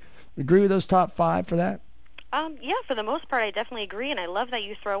frankly. Agree with those top 5 for that? Yeah, for the most part, I definitely agree, and I love that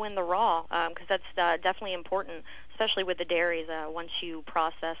you throw in the raw, because that's definitely important, especially with the dairies. Once you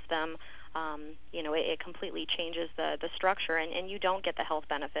process them, it completely changes the structure, and you don't get the health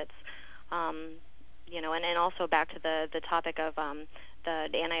benefits. And also back to the topic of the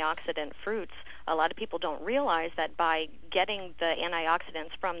antioxidant fruits, a lot of people don't realize that by getting the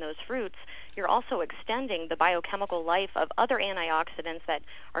antioxidants from those fruits, you're also extending the biochemical life of other antioxidants that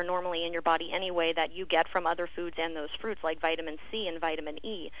are normally in your body anyway that you get from other foods and those fruits, like vitamin C and vitamin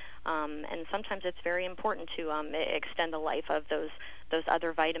E. And sometimes it's very important to extend the life of those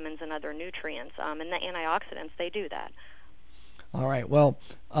other vitamins and other nutrients. And the antioxidants, they do that. All right. Well,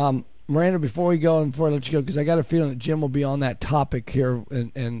 Miranda, before we go and before I let you go, because I got a feeling that Jim will be on that topic here,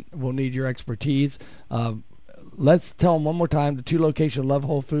 and we'll need your expertise. Let's tell them one more time the 2 locations, Love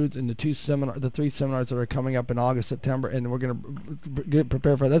Whole Foods, and the 3 seminars that are coming up in August, September, and we're going to get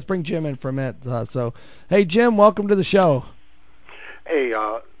prepared for it. Let's bring Jim in for a minute. Hey, Jim, welcome to the show. Hey,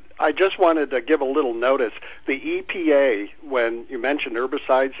 I just wanted to give a little notice. The EPA, when you mentioned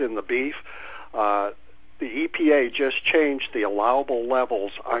herbicides in the beef, the EPA just changed the allowable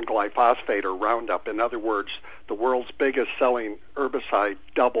levels on glyphosate or Roundup. In other words, the world's biggest selling herbicide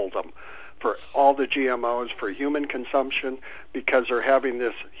doubled them for all the GMOs for human consumption, because they're having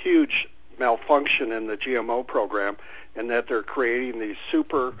this huge malfunction in the GMO program, and that they're creating these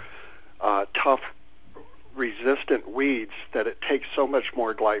super tough resistant weeds that it takes so much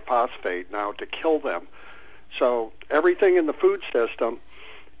more glyphosate now to kill them. So everything in the food system,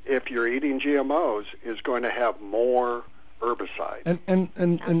 if you're eating GMOs, is going to have more herbicide.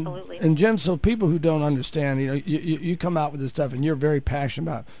 And Jim, so people who don't understand, you come out with this stuff and you're very passionate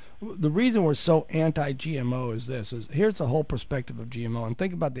about it. The reason we're so anti-GMO is here's the whole perspective of GMO, and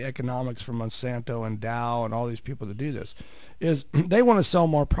think about the economics for Monsanto and Dow and all these people that do this, is they want to sell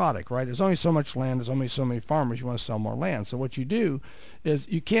more product, right? There's only so much land, there's only so many farmers, you want to sell more land. So what you do is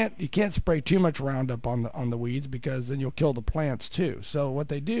you can't spray too much Roundup on the weeds, because then you'll kill the plants too. So what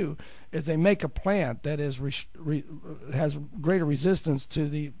they do is they make a plant that is has greater resistance to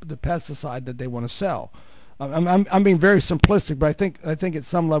the pesticide that they want to sell. I'm being very simplistic, but I think at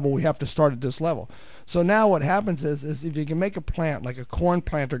some level we have to start at this level. So now what happens is if you can make a plant like a corn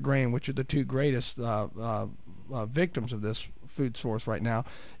plant or grain, which are the 2 greatest victims of this food source right now,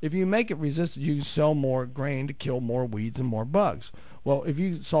 if you make it resistant, you can sell more grain to kill more weeds and more bugs. Well, if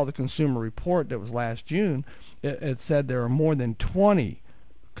you saw the Consumer Report that was last June, it said there are more than 20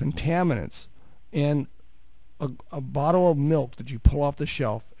 contaminants in a bottle of milk that you pull off the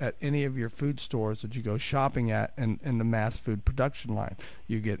shelf at any of your food stores that you go shopping at in the mass food production line.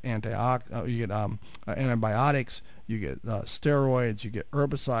 You get antibiotics, you get steroids, you get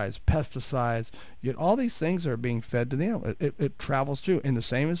herbicides, pesticides, you get all these things that are being fed to the animal. It travels through, and the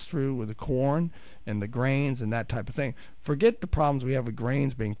same is true with the corn and the grains and that type of thing. Forget the problems we have with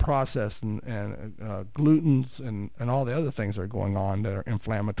grains being processed and glutens and all the other things that are going on that are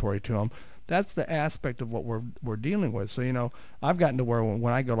inflammatory to them. That's the aspect of what we're dealing with. So, I've gotten to where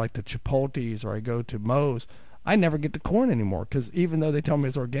when I go like to Chipotle's or I go to Moe's, I never get the corn anymore because even though they tell me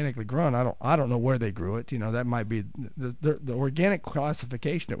it's organically grown, I don't know where they grew it. You know, that might be the organic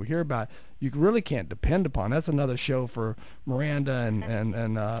classification that we hear about. You really can't depend upon. That's another show for Miranda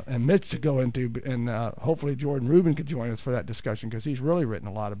and Mitch to go into, and hopefully Jordan Rubin could join us for that discussion because he's really written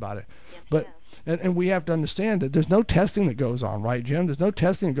a lot about it. Yes, But and we have to understand that there's no testing that goes on, right, Jim? There's no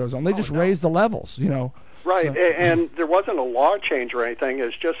testing that goes on. They just raise the levels, you know. Right, So, and there wasn't a law change or anything.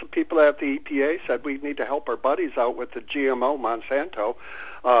 It's just the people at the EPA said we need to help our buddies out with the GMO Monsanto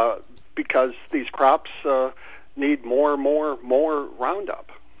because these crops need more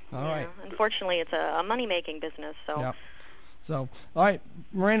Roundup. all right. Unfortunately, it's a money-making business. So. Yeah. So, all right,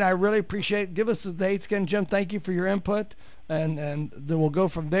 Miranda, I really appreciate it. Give us the dates again, Jim. Thank you for your input, and then we'll go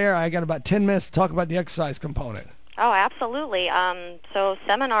from there. I got about 10 minutes to talk about the exercise component. Oh, absolutely. So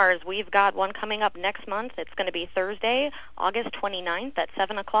seminars, we've got one coming up next month. It's going to be Thursday, August 29th at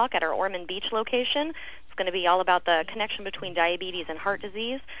 7 o'clock at our Ormond Beach location. It's going to be all about the connection between diabetes and heart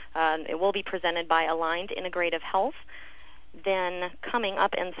disease. It will be presented by Aligned Integrative Health. Then coming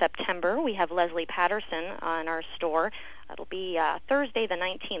up in September, we have Leslie Patterson in our store. It'll be Thursday the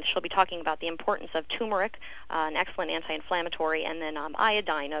 19th. She'll be talking about the importance of turmeric, an excellent anti-inflammatory, and then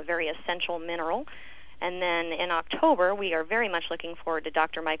iodine, a very essential mineral. And then in October, we are very much looking forward to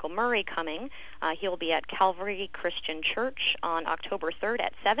Dr. Michael Murray coming. He'll be at Calvary Christian Church on October 3rd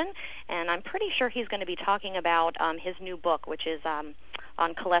at 7. And I'm pretty sure he's going to be talking about his new book, which is on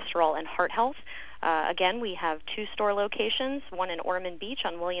cholesterol and heart health. Again, we have 2 store locations, one in Ormond Beach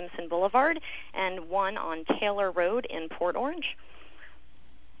on Williamson Boulevard and one on Taylor Road in Port Orange.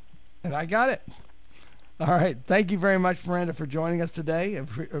 And I got it. All right. Thank you very much, Miranda, for joining us today.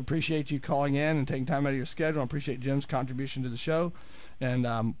 I appreciate you calling in and taking time out of your schedule. I appreciate Jim's contribution to the show.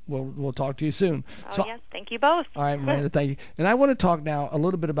 And we'll talk to you soon. Oh, yes. Thank you both. All right, Miranda, thank you. And I want to talk now a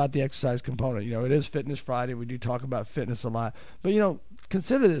little bit about the exercise component. You know, it is Fitness Friday. We do talk about fitness a lot. But, you know,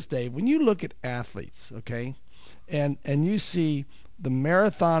 consider this, Dave. When you look at athletes, okay, and you see the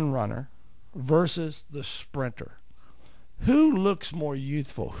marathon runner versus the sprinter, who looks more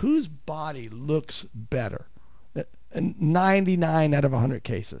youthful? Whose body looks better? In 99 out of 100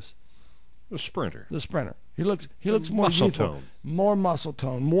 cases. The sprinter. The sprinter. He looks more muscle youthful, tone. more muscle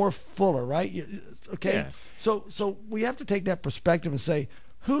tone, more fuller, right? Okay. Yeah. So we have to take that perspective and say,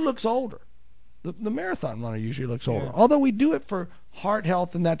 who looks older? The marathon runner usually looks older. Yeah. Although we do it for heart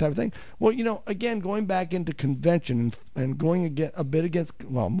health and that type of thing. Well, you know, again, going back into convention and going a bit against,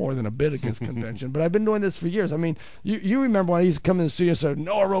 well, more than a bit against convention, but I've been doing this for years. I mean, you remember when I used to come in the studio and say,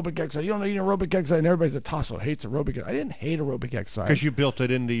 no aerobic exercise. You don't need aerobic exercise. And everybody said, Tasso hates aerobic exercise. I didn't hate aerobic exercise. Because you built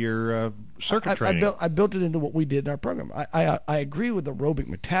it into your circuit training. I built it into what we did in our program. I agree with aerobic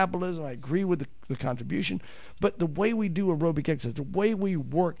metabolism. I agree with the contribution. But the way we do aerobic exercise, the way we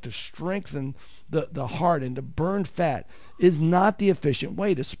work to strengthen the heart and to burn fat is not the efficient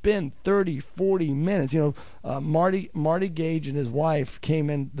way to spend 30, 40 minutes. You know, Marty Gage and his wife came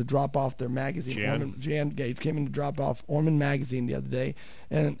in to drop off their magazine. Jan Gage came in to drop off Ormond Magazine the other day.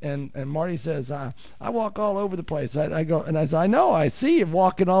 And Marty says, I walk all over the place. I go, and I said, I know, I see you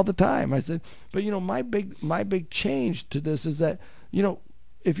walking all the time. I said, but, you know, my big change to this is that, you know,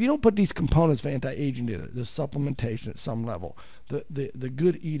 if you don't put these components of anti-aging together, the supplementation at some level, the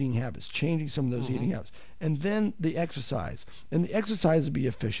good eating habits, changing some of those eating habits, and then the exercise, and the exercise will be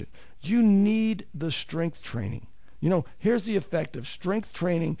efficient. You need the strength training. You know, here's the effect of strength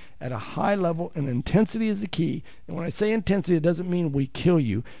training at a high level, and intensity is the key. And when I say intensity, it doesn't mean we kill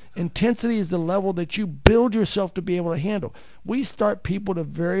you. Intensity is the level that you build yourself to be able to handle. We start people at a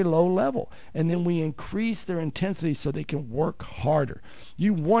very low level, and then we increase their intensity so they can work harder.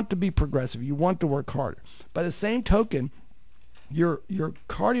 You want to be progressive. You want to work harder. By the same token, your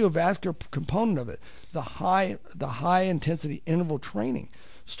cardiovascular component of it, the high intensity interval training,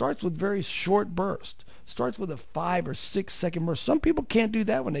 starts with very short bursts. Starts with a 5 or 6 second burst. Some people can't do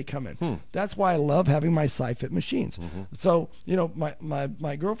that when they come in. That's why I love having my SciFit machines. So, you know,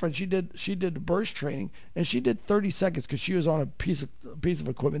 my girlfriend, she did the burst training, and she did 30 seconds because she was on a piece of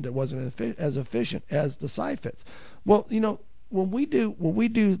equipment that wasn't as efficient as the SciFits. Well, you know, when we do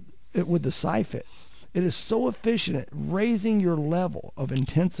it with the SciFit, it is so efficient at raising your level of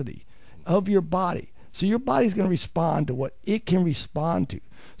intensity of your body. So your body's going to respond to what it can respond to.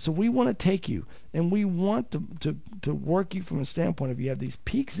 So we want to take you, and we want to work you from a standpoint of you have these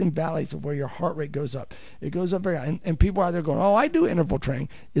peaks and valleys of where your heart rate goes up. It goes up very high. And people out there going, oh, I do interval training.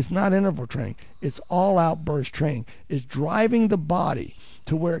 It's not interval training. It's all-out burst training. It's driving the body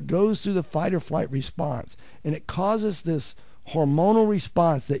to where it goes through the fight or flight response, and it causes this hormonal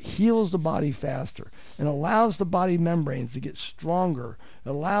response that heals the body faster and allows the body membranes to get stronger. It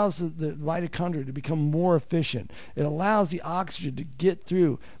allows the mitochondria to become more efficient. It allows the oxygen to get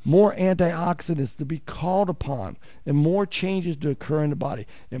through, more antioxidants to be called upon, and more changes to occur in the body,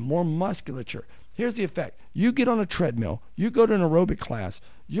 and more musculature. Here's the effect. You get on a treadmill, you go to an aerobic class,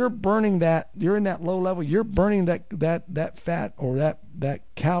 you're burning that, you're in that low level, you're burning that fat or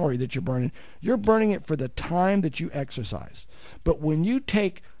that calorie that you're burning. You're burning it for the time that you exercise. But when you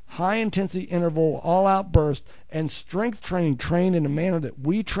take high intensity interval, all out burst, and strength training trained in a manner that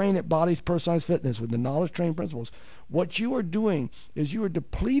we train at Bodez Personalized Fitness with the knowledge training principles, what you are doing is you are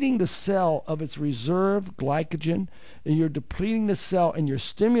depleting the cell of its reserve glycogen, and you're depleting the cell and you're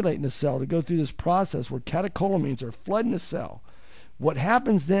stimulating the cell to go through this process where catecholamines are flooding the cell. What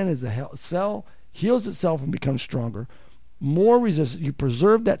happens then is the cell heals itself and becomes stronger, more resistant. You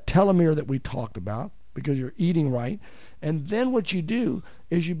preserve that telomere that we talked about because you're eating right. And then what you do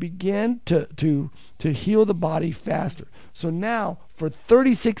is you begin to heal the body faster. So now for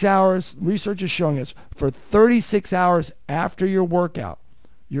 36 hours, research is showing us, for 36 hours after your workout,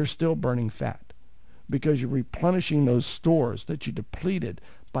 you're still burning fat because you're replenishing those stores that you depleted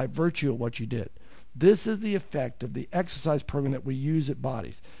by virtue of what you did. This is the effect of the exercise program that we use at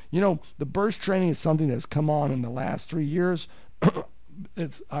Bodez. You know, the burst training is something that's come on in the last 3 years.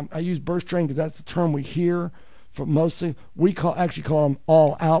 I use burst training because that's the term we hear. For mostly, we actually call them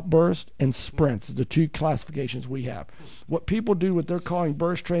all-out burst and sprints, the two classifications we have. What people do, what they're calling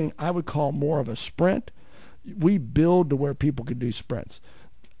burst training, I would call more of a sprint. We build to where people can do sprints.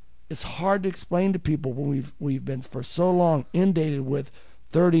 It's hard to explain to people when we've been for so long inundated with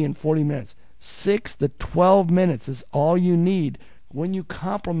 30 and 40 minutes. 6 to 12 minutes is all you need when you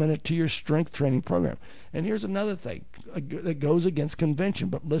complement it to your strength training program. And here's another thing that goes against convention,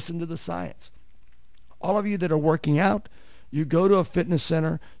 but listen to the science. All of you that are working out, you go to a fitness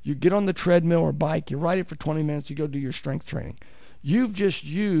center, you get on the treadmill or bike, you ride it for 20 minutes, you go do your strength training. You've just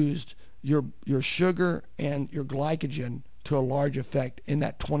used your sugar and your glycogen to a large effect in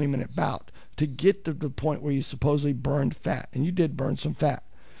that 20-minute bout to get to the point where you supposedly burned fat, and you did burn some fat.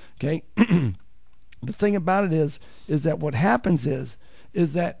 Okay? The thing about it is that what happens is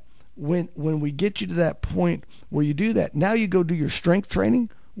that when we get you to that point where you do that, now you go do your strength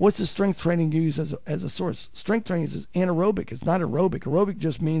training. What's the strength training you use as a source? Strength training is anaerobic. It's not aerobic. Aerobic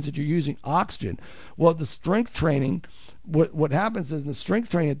just means that you're using oxygen. Well, the strength training, what happens is in the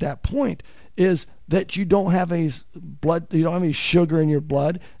strength training at that point is that you don't have any blood, you don't have any sugar in your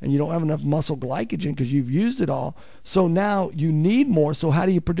blood, and you don't have enough muscle glycogen because you've used it all. So now you need more. So how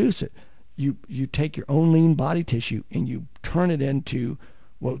do you produce it? You take your own lean body tissue and you turn it into,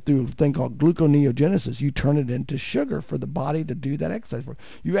 through a thing called gluconeogenesis, you turn it into sugar for the body to do that exercise work.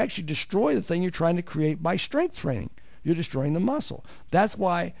 You actually destroy the thing you're trying to create by strength training. You're destroying the muscle. That's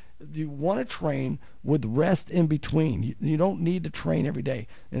why you want to train with rest in between. You don't need to train every day.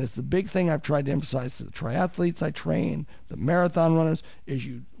 And it's the big thing I've tried to emphasize to the triathletes I train, the marathon runners, is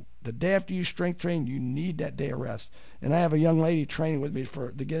the day after you strength train, you need that day of rest. And I have a young lady training with me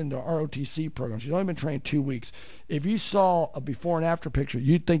to get into our ROTC program. She's only been trained 2 weeks. If you saw a before and after picture,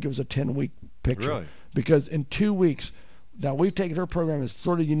 you'd think it was a 10-week picture. Really? Because in 2 weeks, now we've taken her program, is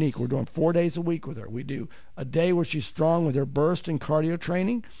sort of unique. We're doing 4 days a week with her. We do a day where she's strong with her burst and cardio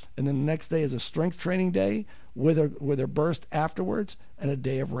training, and then the next day is a strength training day with her burst afterwards, and a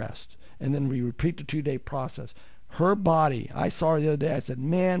day of rest. And then we repeat the 2-day process. Her body, I saw her the other day, I said,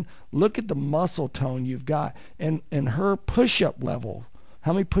 man, look at the muscle tone you've got. And her push-up level,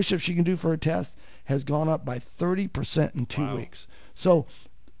 how many push-ups she can do for her test, has gone up by 30% in 2 weeks. So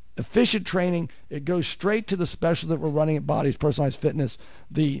efficient training, it goes straight to the special that we're running at Bodez Personalized Fitness,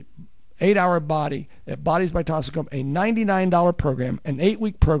 the 8-hour body at Bodez by Tossicum, a $99 program, an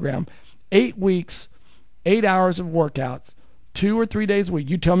 8-week program, 8 weeks, 8 hours of workouts, 2 or 3 days a week.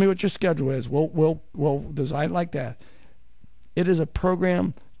 You tell me what your schedule is. We'll design it like that. It is a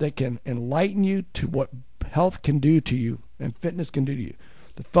program that can enlighten you to what health can do to you and fitness can do to you.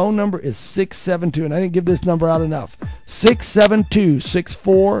 The phone number is 672, and I didn't give this number out enough,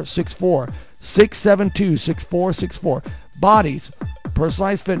 672-6464, 672-6464. Bodez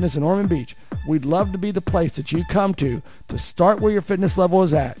Personalized Fitness in Ormond Beach. We'd love to be the place that you come to start where your fitness level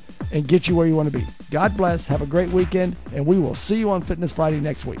is at and get you where you want to be. God bless. Have a great weekend, and we will see you on Fitness Friday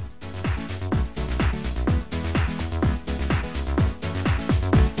next week.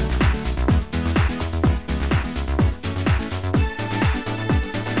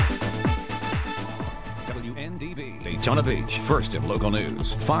 WNDB, Daytona Beach, first in local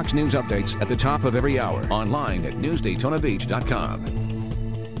news. Fox News updates at the top of every hour. Online at newsdaytonabeach.com.